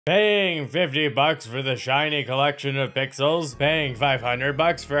Paying 50 bucks for the shiny collection of pixels, paying 500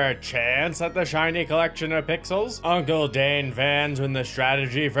 bucks for a chance at the shiny collection of pixels, Uncle Dane fans when the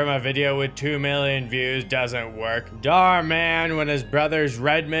strategy from a video with 2 million views doesn't work, Dar Man when his brothers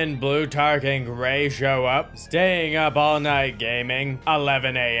Redmond, Bluetark, and Gray show up, staying up all night gaming,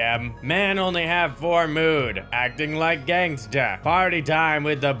 11 AM, man only have 4 mood, acting like gangsta, party time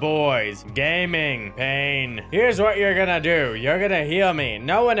with the boys, gaming, pain. Here's what you're gonna do, you're gonna heal me,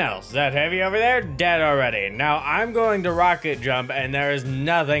 no one else. That heavy over there, dead already. Now I'm going to rocket jump and there is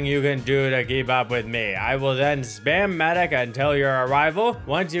nothing you can do to keep up with me. I will then spam medic until your arrival.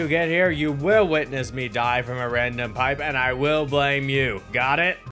 Once you get here, you will witness me die from a random pipe and I will blame you. Got it?